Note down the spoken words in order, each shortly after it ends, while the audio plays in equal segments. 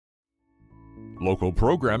Local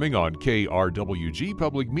programming on KRWG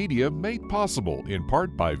Public Media made possible in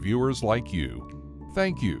part by viewers like you.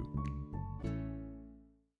 Thank you.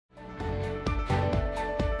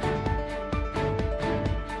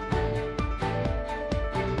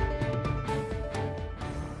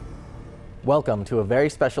 Welcome to a very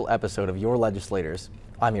special episode of Your Legislators.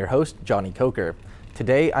 I'm your host, Jonny Coker.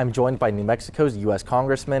 Today, I'm joined by New Mexico's U.S.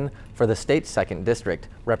 Congressman for the state's 2nd District,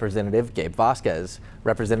 Representative Gabe Vasquez.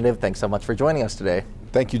 Representative, thanks so much for joining us today.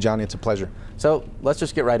 Thank you, Jonny. It's a pleasure. So let's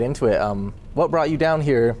just get right into it. What brought you down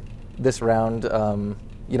here this round?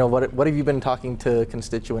 What have you been talking to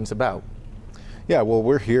constituents about? Yeah, well,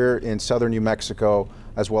 we're here in southern New Mexico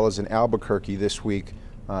as well as in Albuquerque this week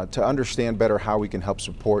to understand better how we can help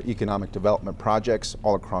support economic development projects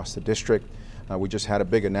all across the district. We just had a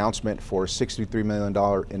big announcement for a $63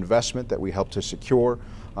 million investment that we helped to secure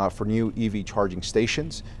for new EV charging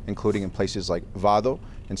stations, including in places like Vado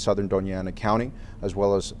in southern Doña Ana County, as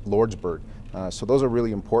well as Lordsburg. So those are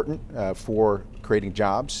really important for creating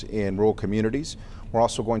jobs in rural communities. We're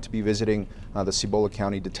also going to be visiting the Cibola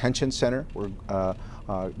County Detention Center. We're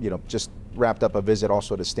just wrapped up a visit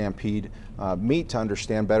also to Stampede Meet to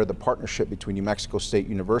understand better the partnership between New Mexico State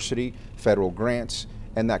University, federal grants,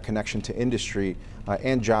 and that connection to industry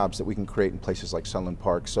and jobs that we can create in places like Sunland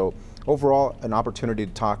Park. So overall, an opportunity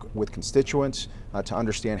to talk with constituents to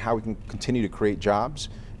understand how we can continue to create jobs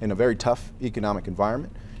in a very tough economic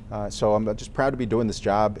environment. So I'm just proud to be doing this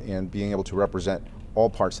job and being able to represent all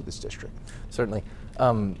parts of this district. Certainly.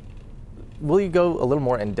 Will you go a little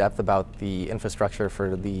more in depth about the infrastructure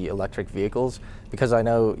for the electric vehicles? Because I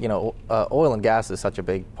know, oil and gas is such a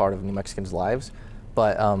big part of New Mexicans' lives,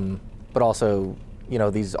 but also,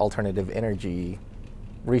 these alternative energy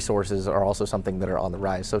resources are also something that are on the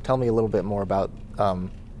rise. So tell me a little bit more about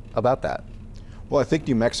that. Well, I think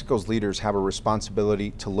New Mexico's leaders have a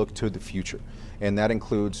responsibility to look to the future, and that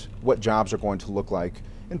includes what jobs are going to look like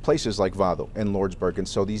in places like Vado and Lordsburg. And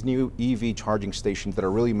so these new EV charging stations that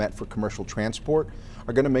are really meant for commercial transport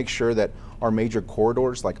are going to make sure that our major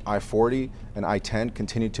corridors like I-40 and I-10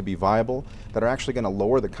 continue to be viable, that are actually going to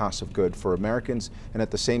lower the cost of goods for Americans and at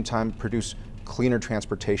the same time produce cleaner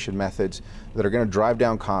transportation methods that are going to drive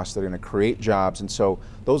down costs, that are going to create jobs. And so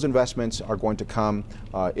those investments are going to come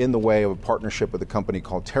in the way of a partnership with a company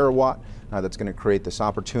called Terawatt that's going to create this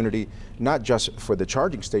opportunity, not just for the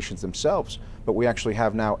charging stations themselves, but we actually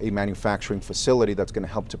have now a manufacturing facility that's going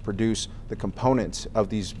to help to produce the components of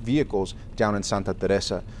these vehicles down in Santa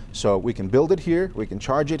Teresa. So we can build it here, we can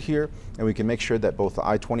charge it here, and we can make sure that both the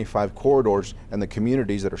I-25 corridors and the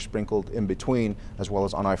communities that are sprinkled in between, as well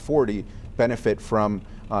as on I-40, benefit from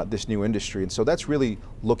this new industry. And so that's really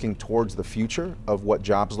looking towards the future of what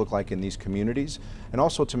jobs look like in these communities, and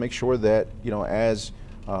also to make sure that, as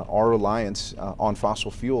our reliance on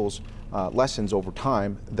fossil fuels lessens over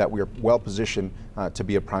time, that we are well positioned to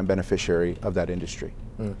be a prime beneficiary of that industry.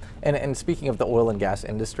 And speaking of the oil and gas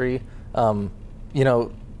industry,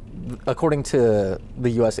 according to the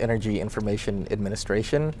U.S. Energy Information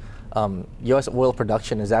Administration, U.S. oil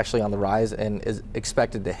production is actually on the rise and is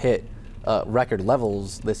expected to hit record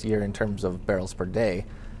levels this year in terms of barrels per day.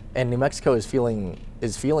 And New Mexico is feeling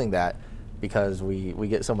that because we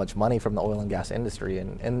get so much money from the oil and gas industry.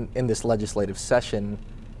 And in this legislative session,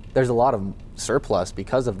 there's a lot of surplus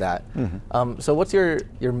because of that. So what's your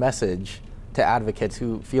message to advocates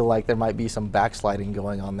who feel like there might be some backsliding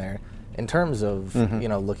going on there in terms of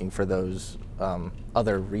looking for those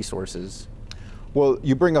other resources? Well,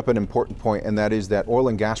 you bring up an important point, and that is that oil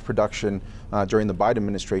and gas production during the Biden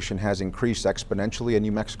administration has increased exponentially, and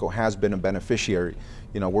New Mexico has been a beneficiary.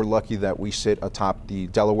 We're lucky that we sit atop the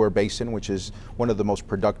Delaware Basin, which is one of the most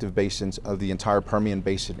productive basins of the entire Permian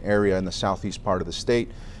Basin area in the southeast part of the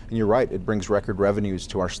state. And you're right, it brings record revenues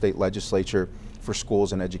to our state legislature for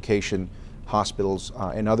schools and education, hospitals,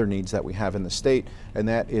 and other needs that we have in the state, and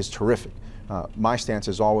that is terrific. My stance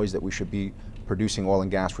is always that we should be producing oil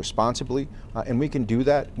and gas responsibly, and we can do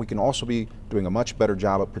that. We can also be doing a much better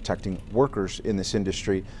job of protecting workers in this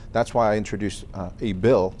industry. That's why I introduced a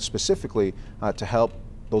bill specifically to help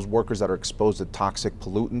those workers that are exposed to toxic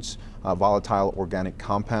pollutants, volatile organic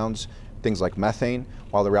compounds, things like methane,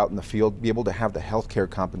 while they're out in the field, be able to have the health care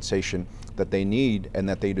compensation that they need and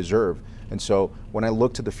that they deserve. And so when I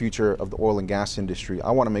look to the future of the oil and gas industry,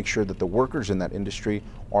 I want to make sure that the workers in that industry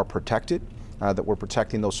are protected, that we're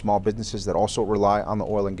protecting those small businesses that also rely on the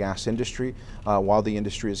oil and gas industry while the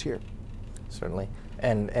industry is here. Certainly.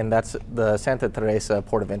 And that's the Santa Teresa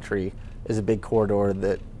port of entry is a big corridor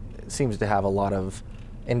that seems to have a lot of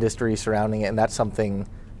industry surrounding it, and that's something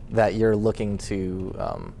that you're looking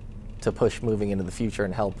to to push moving into the future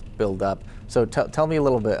and help build up. So tell me a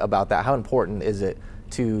little bit about that. How important is it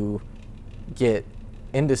to get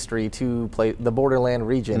industry to play the borderland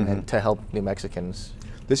region and to help New Mexicans?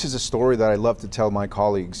 This is a story that I love to tell my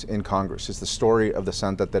colleagues in Congress. It's the story of the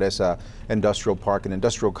Santa Teresa Industrial Park and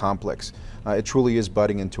Industrial Complex. It truly is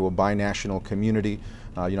budding into a binational community.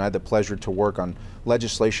 I had the pleasure to work on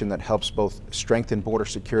legislation that helps both strengthen border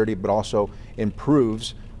security but also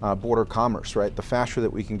improves border commerce, right? The faster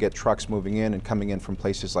that we can get trucks moving in and coming in from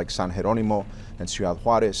places like San Jeronimo and Ciudad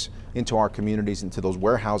Juarez into our communities, into those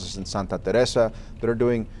warehouses in Santa Teresa that are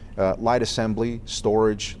doing light assembly,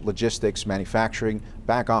 storage, logistics, manufacturing,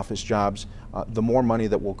 back office jobs, the more money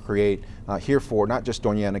that we'll create here for not just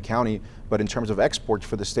Doña Ana County, but in terms of exports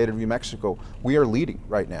for the state of New Mexico. We are leading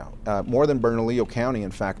right now, more than Bernalillo County,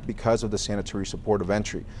 in fact, because of the Santa Teresa port of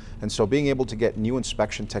entry. And so being able to get new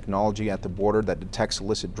inspection technology at the border that detects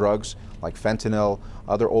illicit drugs like fentanyl,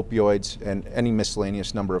 other opioids, and any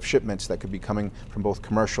miscellaneous number of shipments that could be coming from both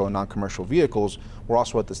commercial and non-commercial vehicles, we're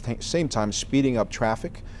also at the same time speeding up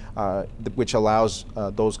traffic, which allows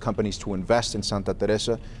those companies to invest in Santa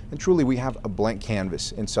Teresa. And truly, we have a blank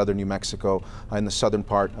canvas in southern New Mexico, in the southern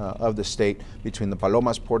part of the state, between the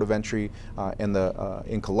Palomas port of entry and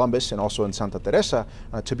in Columbus and also in Santa Teresa,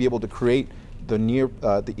 to be able to create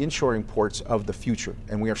the inshoring ports of the future.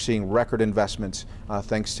 And we are seeing record investments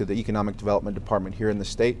thanks to the Economic Development Department here in the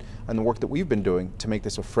state and the work that we've been doing to make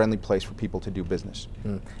this a friendly place for people to do business.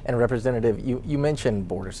 And Representative, you mentioned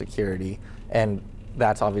border security, and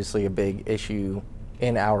that's obviously a big issue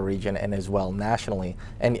in our region and as well nationally.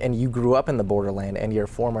 And you grew up in the borderland, and you're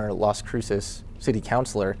former Las Cruces city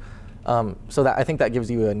councilor. So I think that gives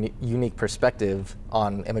you a unique perspective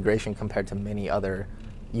on immigration compared to many other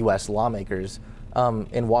U.S. lawmakers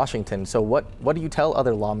in Washington. So what do you tell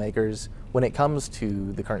other lawmakers when it comes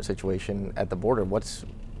to the current situation at the border?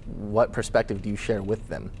 What perspective do you share with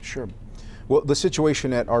them? Sure. Well, the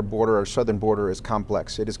situation at our border, our southern border, is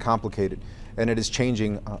complex. It is complicated, and it is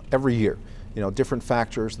changing every year. Different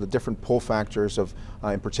factors, the different pull factors of,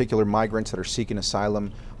 in particular, migrants that are seeking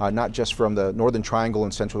asylum, not just from the Northern Triangle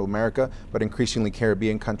in Central America, but increasingly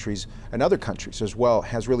Caribbean countries and other countries as well,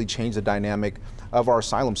 has really changed the dynamic of our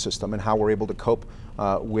asylum system and how we're able to cope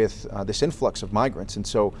with this influx of migrants. And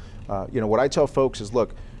so, what I tell folks is,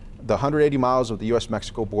 look, the 180 miles of the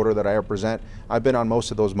U.S.-Mexico border that I represent, I've been on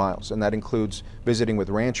most of those miles, and that includes visiting with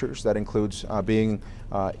ranchers, that includes being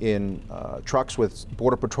in trucks with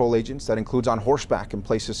Border Patrol agents, that includes on horseback in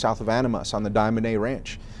places south of Animas on the Diamond A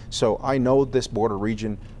Ranch. So I know this border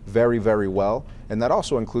region very, very well, and that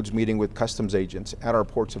also includes meeting with customs agents at our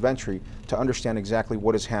ports of entry to understand exactly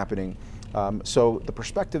what is happening. So the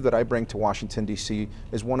perspective that I bring to Washington, D.C.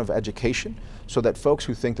 is one of education, so that folks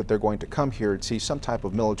who think that they're going to come here and see some type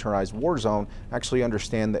of militarized war zone actually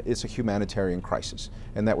understand that it's a humanitarian crisis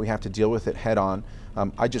and that we have to deal with it head on.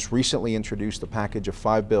 I just recently introduced a package of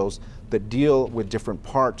 5 bills that deal with different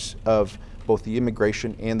parts of both the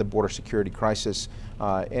immigration and the border security crisis,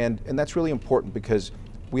 and that's really important because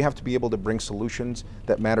we have to be able to bring solutions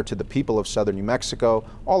that matter to the people of southern New Mexico,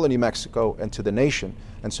 all of New Mexico, and to the nation.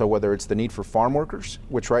 And so whether it's the need for farm workers,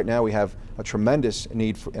 which right now we have a tremendous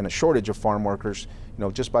need and a shortage of farm workers,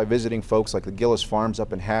 just by visiting folks like the Gillis Farms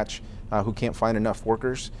up in Hatch who can't find enough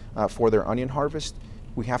workers for their onion harvest,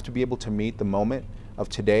 we have to be able to meet the moment of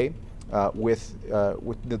today with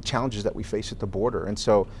the challenges that we face at the border. And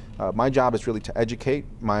so my job is really to educate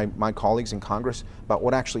my colleagues in Congress about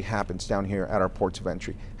what actually happens down here at our ports of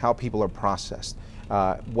entry, how people are processed,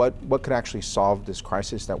 what could actually solve this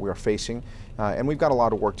crisis that we are facing, and we've got a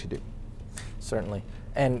lot of work to do. Certainly.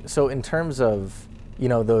 And so in terms of,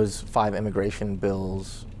 those 5 immigration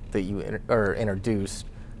bills that you introduced,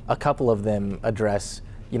 a couple of them address,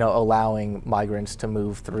 allowing migrants to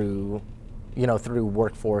move through through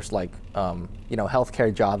workforce like,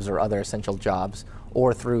 healthcare jobs or other essential jobs,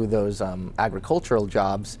 or through those agricultural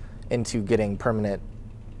jobs into getting permanent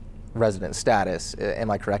resident status.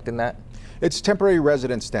 Am I correct in that? It's temporary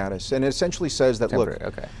resident status, and it essentially says that,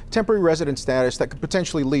 temporary resident status that could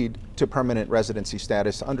potentially lead to permanent residency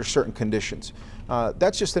status under certain conditions.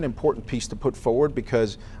 That's just an important piece to put forward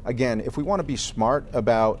because, again, if we want to be smart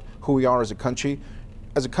about who we are as a country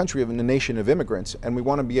of a nation of immigrants, and we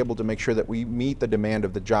want to be able to make sure that we meet the demand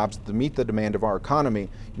of the jobs, to meet the demand of our economy,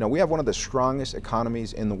 we have one of the strongest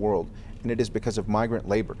economies in the world, and it is because of migrant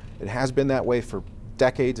labor. It has been that way for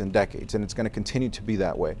decades and decades, and it's going to continue to be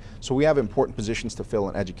that way. So we have important positions to fill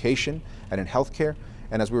in education and in healthcare,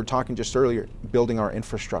 and as we were talking just earlier, building our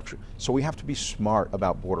infrastructure. So we have to be smart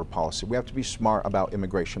about border policy. We have to be smart about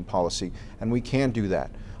immigration policy, and we can do that.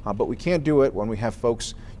 But we can't do it when we have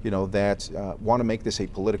folks, that want to make this a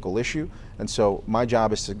political issue. And so my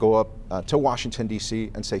job is to go up to Washington,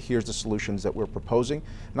 D.C. and say, here's the solutions that we're proposing.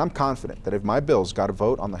 And I'm confident that if my bills got a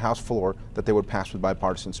vote on the House floor, that they would pass with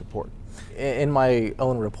bipartisan support. In my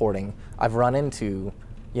own reporting, I've run into,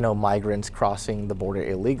 migrants crossing the border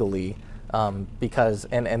illegally because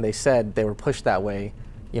they said they were pushed that way,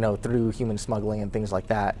 through human smuggling and things like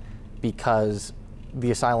that, because the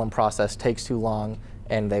asylum process takes too long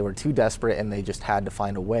and they were too desperate and they just had to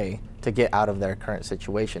find a way to get out of their current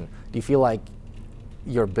situation. Do you feel like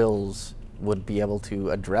your bills would be able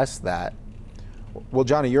to address that? Well,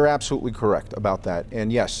 Johnny, you're absolutely correct about that.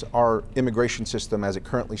 And yes, our immigration system as it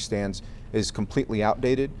currently stands is completely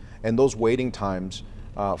outdated, and those waiting times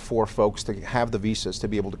for folks to have the visas to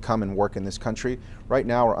be able to come and work in this country right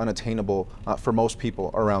now are unattainable for most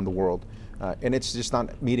people around the world. And it's just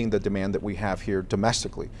not meeting the demand that we have here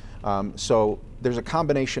domestically. So there's a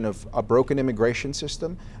combination of a broken immigration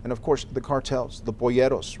system and, of course, the cartels, the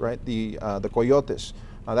polleros, right? The coyotes.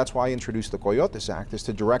 That's why I introduced the Coyotes Act, is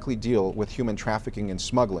to directly deal with human trafficking and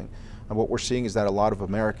smuggling. And what we're seeing is that a lot of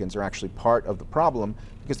Americans are actually part of the problem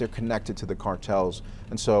because they're connected to the cartels.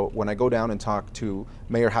 And so when I go down and talk to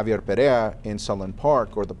Mayor Javier Perea in Sunland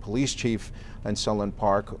Park, or the police chief in Sunland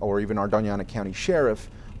Park, or even our Doña Ana County Sheriff,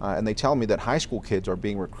 and they tell me that high school kids are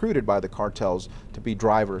being recruited by the cartels to be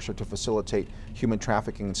drivers or to facilitate human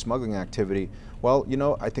trafficking and smuggling activity. Well,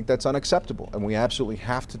 I think that's unacceptable, and we absolutely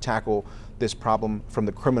have to tackle this problem from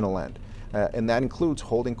the criminal end. And that includes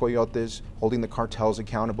holding coyotes, holding the cartels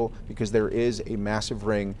accountable, because there is a massive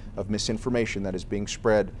ring of misinformation that is being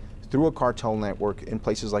spread through a cartel network in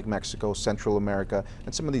places like Mexico, Central America,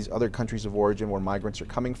 and some of these other countries of origin where migrants are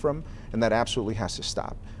coming from, and that absolutely has to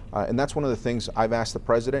stop. And that's one of the things I've asked the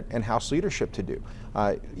President and House leadership to do,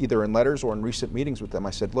 either in letters or in recent meetings with them. I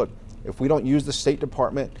said, look, if we don't use the State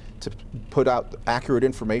Department to put out accurate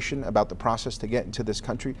information about the process to get into this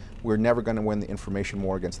country, we're never going to win the information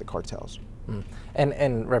war against the cartels.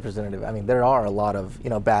 And Representative, I mean, there are a lot of,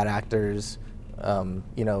 bad actors,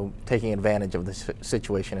 taking advantage of the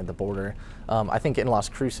situation at the border. I think in Las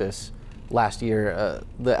Cruces last year,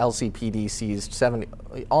 the LCPD seized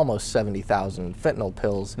almost 70,000 fentanyl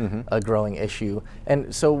pills, a growing issue.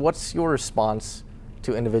 And so what's your response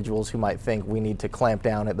to individuals who might think we need to clamp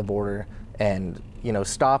down at the border and,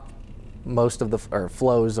 stop most of the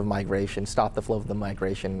flows of migration, stop the flow of the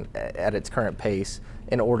migration at its current pace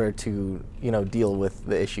in order to, deal with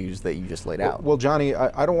the issues that you just laid out? Well, Johnny,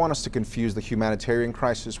 I don't want us to confuse the humanitarian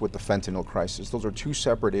crisis with the fentanyl crisis. Those are two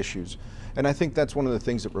separate issues. And I think that's one of the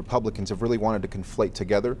things that Republicans have really wanted to conflate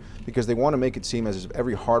together, because they want to make it seem as if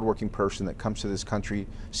every hardworking person that comes to this country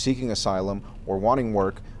seeking asylum or wanting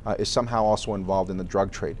work is somehow also involved in the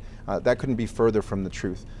drug trade. That couldn't be further from the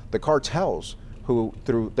truth. The cartels, who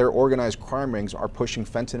through their organized crime rings are pushing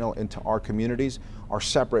fentanyl into our communities, are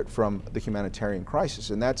separate from the humanitarian crisis.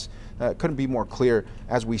 And that's couldn't be more clear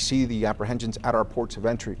as we see the apprehensions at our ports of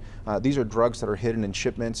entry. These are drugs that are hidden in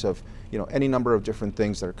shipments of any number of different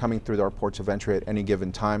things that are coming through our ports of entry at any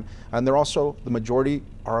given time. And they're also, the majority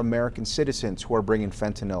are American citizens who are bringing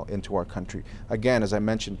fentanyl into our country. Again, as I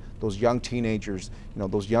mentioned, those young teenagers,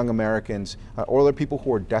 those young Americans, or other people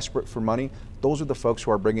who are desperate for money, those are the folks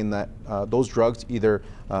who are bringing those drugs either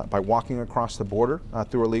by walking across the border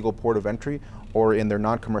through a legal port of entry or in their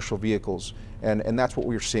non-commercial vehicles. And that's what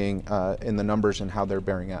we're seeing in the numbers and how they're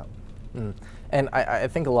bearing out. And I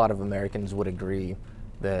think a lot of Americans would agree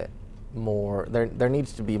that there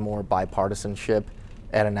needs to be more bipartisanship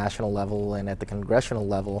at a national level and at the congressional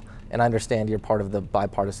level. And I understand you're part of the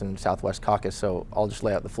bipartisan Southwest Caucus, so I'll just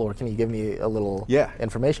lay out the floor. Can you give me a little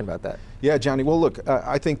information about that? Yeah, Johnny. Well, look,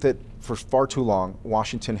 I think that for far too long,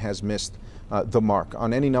 Washington has missed the mark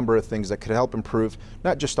on any number of things that could help improve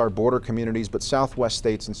not just our border communities, but Southwest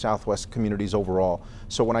states and Southwest communities overall.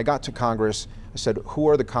 So when I got to Congress, I said, who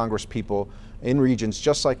are the Congress people in regions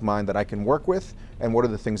just like mine that I can work with, and what are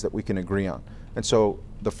the things that we can agree on? And so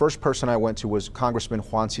the first person I went to was Congressman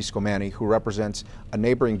Juan Cisco Manny, who represents a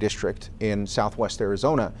neighboring district in Southwest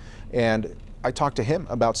Arizona. And I talked to him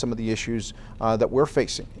about some of the issues that we're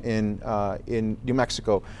facing in New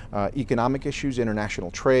Mexico, economic issues,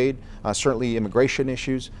 international trade, certainly immigration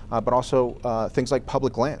issues, but also things like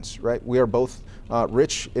public lands, right? We are both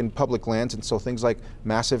rich in public lands, and so things like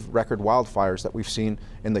massive record wildfires that we've seen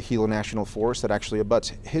in the Gila National Forest that actually abuts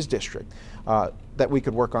his district. that we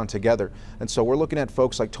could work on together. And so we're looking at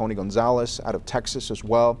folks like Tony Gonzalez out of Texas as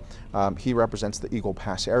well. He represents the Eagle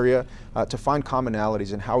Pass area, to find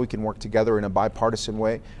commonalities in how we can work together in a bipartisan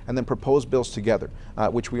way, and then propose bills together,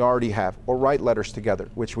 which we already have, or write letters together,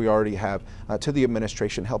 which we already have, to the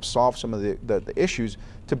administration, help solve some of the issues,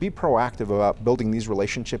 to be proactive about building these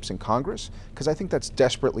relationships in Congress, because I think that's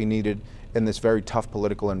desperately needed in this very tough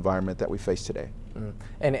political environment that we face today.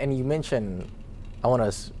 And you mentioned, I want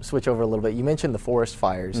to switch over a little bit. You mentioned the forest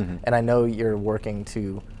fires, and I know you're working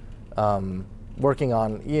on,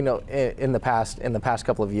 in the past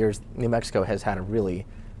couple of years, New Mexico has had a really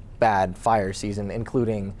bad fire season,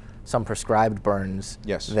 including some prescribed burns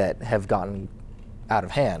that have gotten out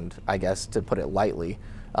of hand, I guess, to put it lightly.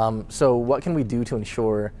 So what can we do to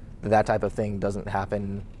ensure that that type of thing doesn't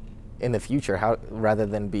happen in the future, rather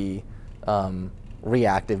than be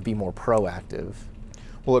reactive, be more proactive?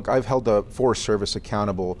 Well, look, I've held the Forest Service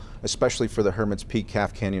accountable, especially for the Hermit's Peak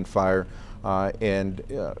Calf Canyon fire.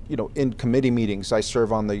 In committee meetings, I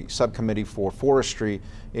serve on the subcommittee for forestry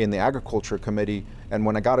in the Agriculture Committee, and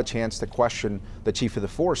when I got a chance to question the Chief of the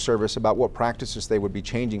Forest Service about what practices they would be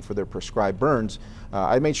changing for their prescribed burns,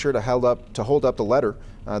 I made sure to hold up the letter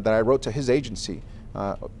that I wrote to his agency,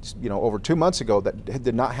 over 2 months ago, that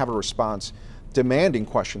did not have a response, demanding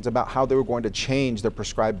questions about how they were going to change their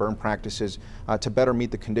prescribed burn practices to better meet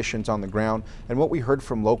the conditions on the ground. And what we heard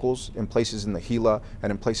from locals in places in the Gila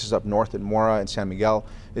and in places up north in Mora and San Miguel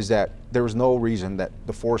is that there was no reason that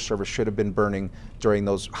the Forest Service should have been burning during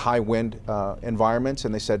those high wind environments.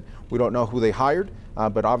 And they said, we don't know who they hired,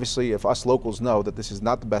 but obviously if us locals know that this is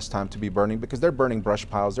not the best time to be burning, because they're burning brush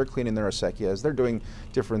piles, they're cleaning their acequias, they're doing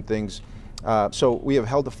different things. So we have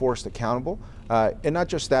held the forest accountable. And not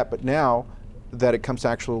just that, but now that it comes to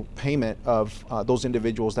actual payment of those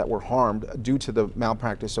individuals that were harmed due to the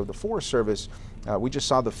malpractice of the Forest Service. We just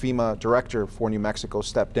saw the FEMA director for New Mexico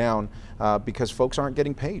step down because folks aren't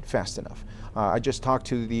getting paid fast enough. I just talked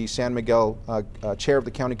to the San Miguel chair of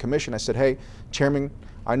the county commission. I said, hey, Chairman,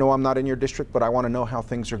 I know I'm not in your district, but I want to know how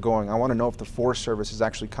things are going. I want to know if the Forest Service is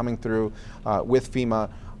actually coming through with FEMA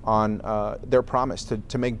on their promise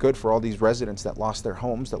to make good for all these residents that lost their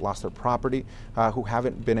homes, that lost their property, who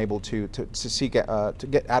haven't been able to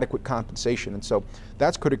get adequate compensation. And so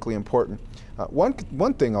that's critically important.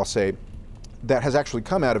 One thing I'll say that has actually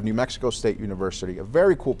come out of New Mexico State University, a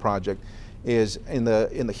very cool project, is in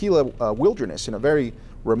the Gila wilderness, in a very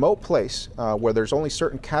remote place where there's only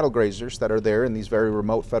certain cattle grazers that are there in these very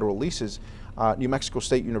remote federal leases. New Mexico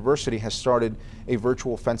State University has started a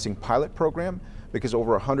virtual fencing pilot program, because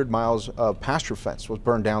over 100 miles of pasture fence was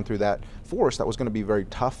burned down through that forest that was going to be very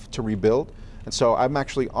tough to rebuild. And so I'm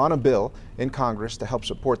actually on a bill in Congress to help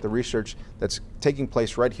support the research that's taking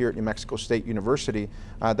place right here at New Mexico State University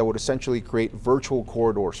that would essentially create virtual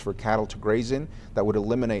corridors for cattle to graze in, that would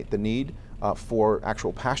eliminate the need for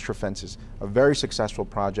actual pasture fences. A very successful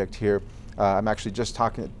project here. I'm actually just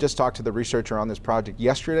talked to the researcher on this project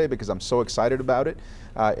yesterday because I'm so excited about it.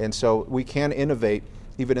 And so we can innovate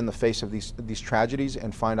even in the face of these tragedies,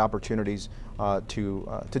 and find opportunities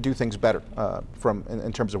to do things better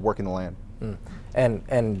in terms of working the land.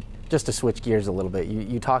 And just to switch gears a little bit,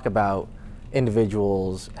 you talk about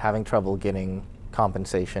individuals having trouble getting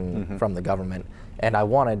compensation from the government, and I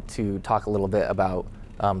wanted to talk a little bit about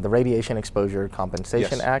the Radiation Exposure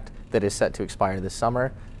Compensation Act that is set to expire this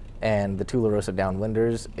summer, and the Tularosa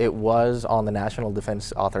Downwinders. It was on the National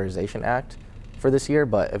Defense Authorization Act for this year,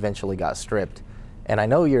 but eventually got stripped. And I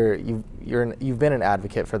know you've been an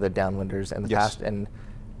advocate for the Downwinders in the past, and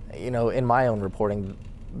in my own reporting,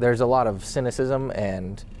 there's a lot of cynicism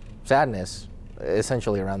and sadness,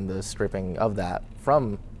 essentially, around the stripping of that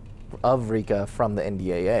of RECA from the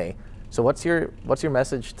NDAA. So what's your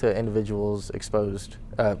message to individuals exposed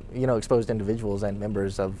individuals and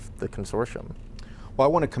members of the consortium? Well,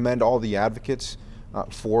 I want to commend all the advocates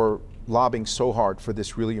for lobbying so hard for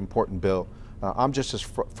this really important bill. I'm just as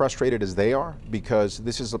frustrated as they are, because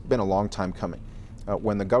this has been a long time coming.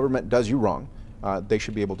 When the government does you wrong, they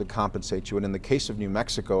should be able to compensate you. And in the case of New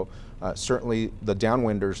Mexico, certainly the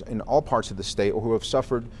downwinders in all parts of the state, or who have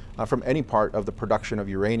suffered from any part of the production of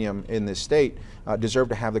uranium in this state, deserve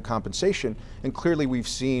to have the compensation. And clearly we've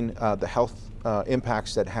seen the health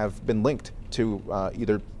impacts that have been linked to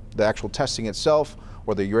either the actual testing itself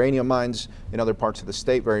or the uranium mines in other parts of the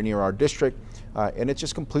state very near our district. And it's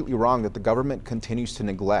just completely wrong that the government continues to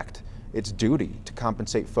neglect its duty to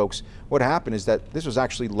compensate folks. What happened is that this was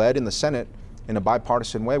actually led in the Senate in a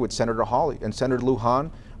bipartisan way with Senator Hawley, and Senator Lujan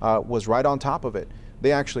was right on top of it.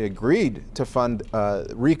 They actually agreed to fund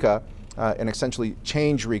RECA and essentially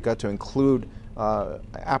change RECA to include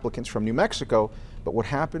applicants from New Mexico, But what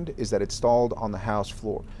happened is that it stalled on the House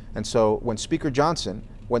floor. And so when Speaker Johnson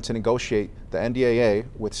went to negotiate the NDAA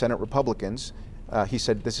with Senate Republicans, he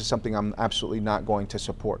said, this is something I'm absolutely not going to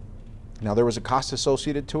support. Now, there was a cost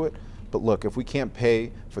associated to it, but look, if we can't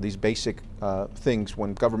pay for these basic things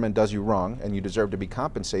when government does you wrong and you deserve to be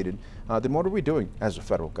compensated, then what are we doing as a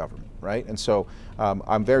federal government, right? And so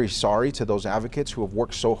I'm very sorry to those advocates who have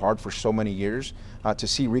worked so hard for so many years to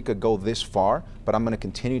see RICA go this far, but I'm going to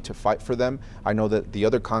continue to fight for them. I know that the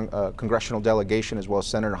other congressional delegation, as well as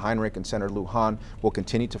Senator Heinrich and Senator Lujan, will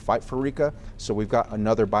continue to fight for RICA. So we've got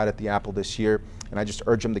another bite at the apple this year, and I just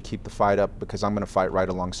urge them to keep the fight up because I'm going to fight right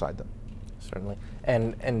alongside them. Certainly.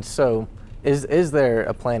 And so is there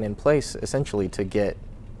a plan in place essentially to get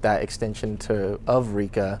that extension of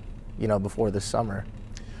RICA, before this summer?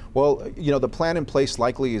 Well, the plan in place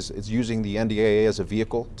likely is using the NDAA as a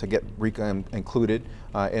vehicle to get RICA included,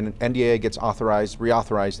 and NDAA gets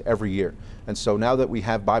reauthorized every year. And so now that we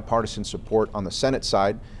have bipartisan support on the Senate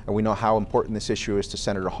side, and we know how important this issue is to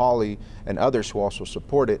Senator Hawley and others who also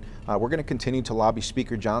support it, we're going to continue to lobby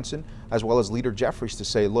Speaker Johnson as well as Leader Jeffries to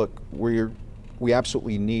say, look, we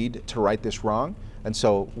absolutely need to right this wrong. And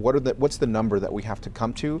so what's the number that we have to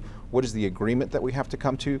come to? What is the agreement that we have to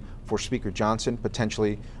come to for Speaker Johnson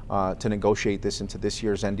potentially to negotiate this into this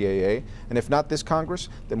year's NDAA? And if not this Congress,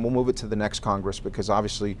 then we'll move it to the next Congress, because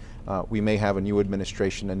obviously we may have a new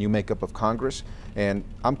administration, a new makeup of Congress. And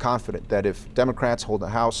I'm confident that if Democrats hold the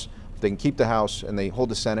House, if they can keep the House and they hold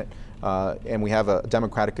the Senate, and we have a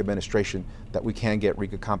Democratic administration, that we can get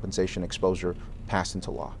RICA compensation exposure passed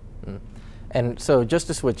into law. Mm. And so just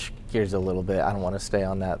to switch gears a little bit, I don't want to stay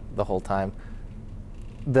on that the whole time.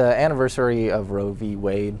 The anniversary of Roe v.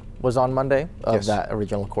 Wade was on Monday of Yes. that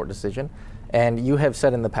original court decision. And you have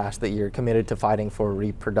said in the past that you're committed to fighting for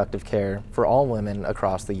reproductive care for all women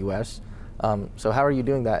across the U.S. So how are you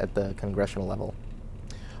doing that at the congressional level?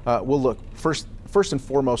 Well, look, first and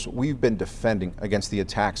foremost, we've been defending against the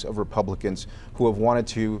attacks of Republicans who have wanted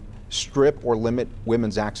to strip or limit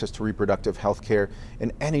women's access to reproductive health care in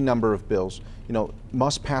any number of bills.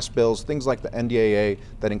 Must-pass bills, things like the NDAA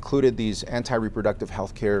that included these anti-reproductive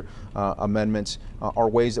health care amendments are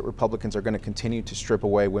ways that Republicans are going to continue to strip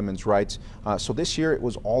away women's rights. So this year it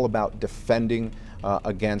was all about defending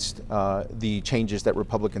against the changes that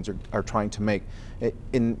Republicans are trying to make.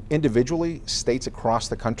 Individually, states across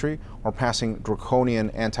the country are passing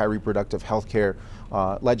draconian anti-reproductive health care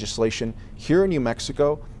legislation. Here in New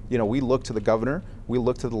Mexico, we look to the governor, we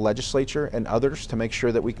look to the legislature and others to make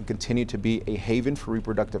sure that we can continue to be a haven for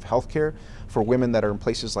reproductive health care for women that are in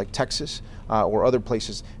places like Texas or other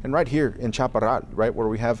places. And right here in Chaparral, right, where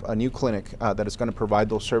we have a new clinic that is going to provide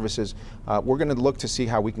those services, we're going to look to see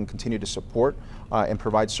how we can continue to support and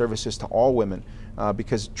provide services to all women,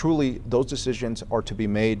 because truly those decisions are to be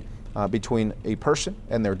made between a person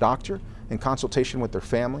and their doctor in consultation with their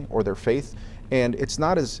family or their faith. And it's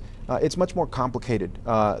not as, it's much more complicated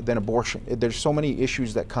than abortion. There's so many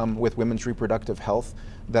issues that come with women's reproductive health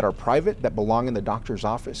that are private, that belong in the doctor's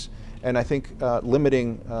office. And I think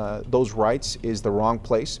limiting those rights is the wrong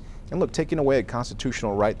place. And look, taking away a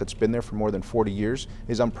constitutional right that's been there for more than 40 years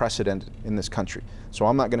is unprecedented in this country. So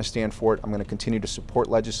I'm not going to stand for it. I'm going to continue to support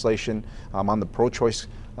legislation. I'm on the pro-choice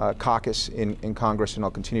caucus in Congress, and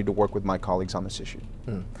I'll continue to work with my colleagues on this issue.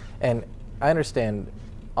 Mm. And I understand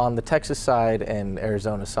on the Texas side and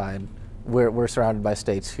Arizona side, we're surrounded by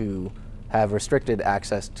states who have restricted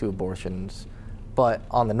access to abortions. But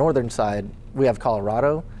on the northern side, we have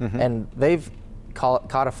Colorado, and they've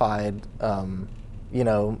codified,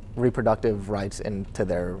 reproductive rights into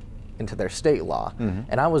their state law.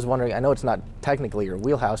 And I was wondering, I know it's not technically your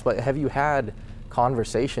wheelhouse, but have you had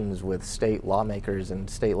conversations with state lawmakers and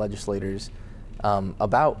state legislators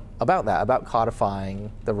about that, about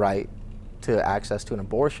codifying the right to access to an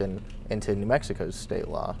abortion into New Mexico's state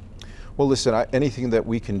law? Well, listen, anything that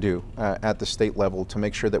we can do at the state level to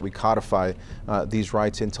make sure that we codify these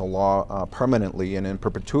rights into law permanently and in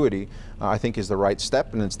perpetuity, I think is the right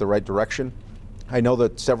step, and it's the right direction. I know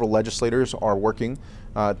that several legislators are working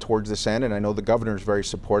towards this end, and I know the governor is very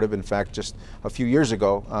supportive. In fact, just a few years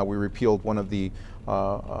ago, we repealed one of the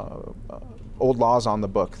old laws on the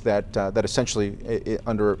book that essentially,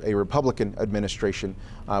 under a Republican administration,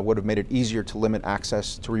 would have made it easier to limit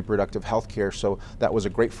access to reproductive health care. So that was a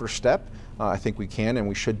great first step. I think we can and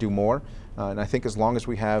we should do more. And I think as long as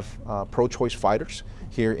we have pro-choice fighters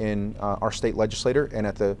here in our state legislature and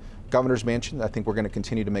at the governor's mansion, I think we're going to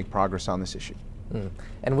continue to make progress on this issue.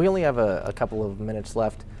 And we only have a couple of minutes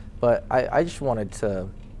left, but I just wanted to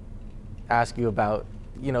ask you about,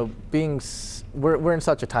 we're in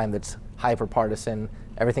such a time that's hyper-partisan.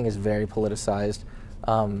 Everything is very politicized.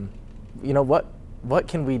 what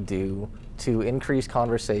can we do to increase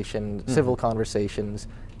conversation, civil conversations,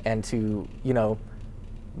 and to, you know,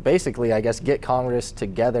 basically, I guess, get Congress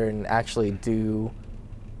together and actually do,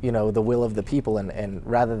 you know, the will of the people, and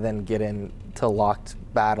rather than get into locked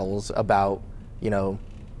battles about, you know,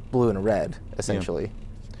 blue and red, essentially. Yeah.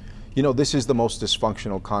 You know, this is the most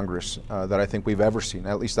dysfunctional Congress that I think we've ever seen,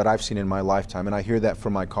 at least that I've seen in my lifetime, and I hear that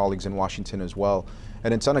from my colleagues in Washington as well.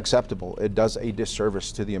 And it's unacceptable. It does a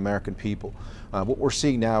disservice to the American people. What we're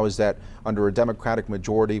seeing now is that under a Democratic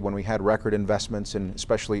majority, when we had record investments in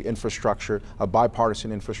especially infrastructure, a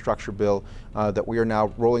bipartisan infrastructure bill, that we are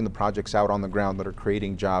now rolling the projects out on the ground that are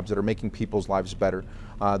creating jobs, that are making people's lives better,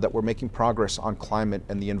 that we're making progress on climate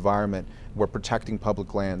and the environment, we're protecting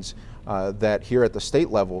public lands, that here at the state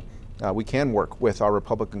level, we can work with our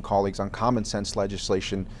Republican colleagues on common sense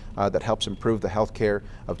legislation that helps improve the health care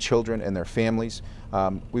of children and their families.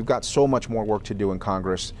 We've got so much more work to do in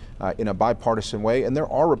Congress in a bipartisan way, and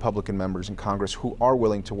there are Republican members in Congress who are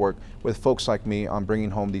willing to work with folks like me on bringing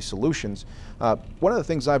home these solutions. One of the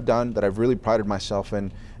things I've done that I've really prided myself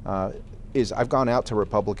in is I've gone out to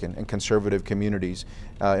Republican and conservative communities.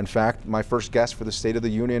 In fact, my first guest for the State of the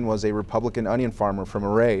Union was a Republican onion farmer from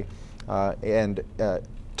Array, and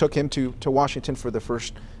took him to Washington for the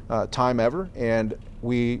first time ever, and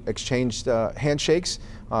we exchanged handshakes.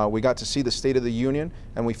 We got to see the State of the Union,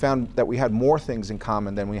 and we found that we had more things in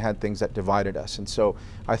common than we had things that divided us. And so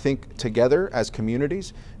I think together as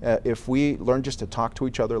communities, if we learn just to talk to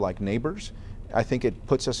each other like neighbors, I think it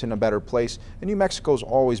puts us in a better place. And New Mexico's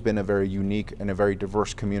always been a very unique and a very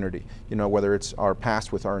diverse community. You know, whether it's our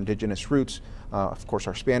past with our indigenous roots, of course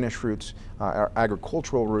our Spanish roots, our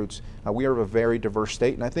agricultural roots, we are a very diverse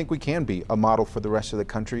state, and I think we can be a model for the rest of the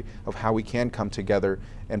country of how we can come together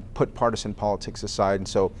and put partisan politics aside. And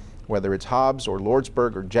so whether it's Hobbs or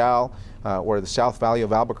Lordsburg or Jal, or the South Valley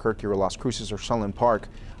of Albuquerque or Las Cruces or Sunland Park,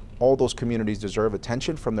 all those communities deserve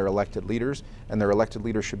attention from their elected leaders, and their elected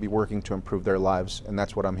leaders should be working to improve their lives, and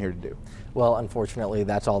that's what I'm here to do. Well, unfortunately,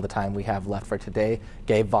 that's all the time we have left for today.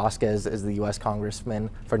 Gabe Vasquez is the U.S.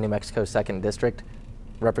 Congressman for New Mexico's 2nd District.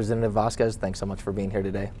 Representative Vasquez, thanks so much for being here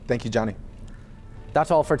today. Thank you, Johnny.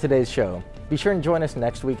 That's all for today's show. Be sure and join us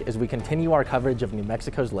next week as we continue our coverage of New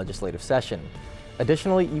Mexico's legislative session.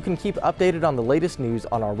 Additionally, you can keep updated on the latest news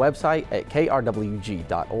on our website at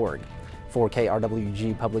krwg.org. For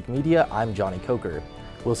KRWG Public Media, I'm Jonny Coker.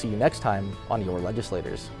 We'll see you next time on Your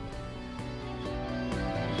Legislators.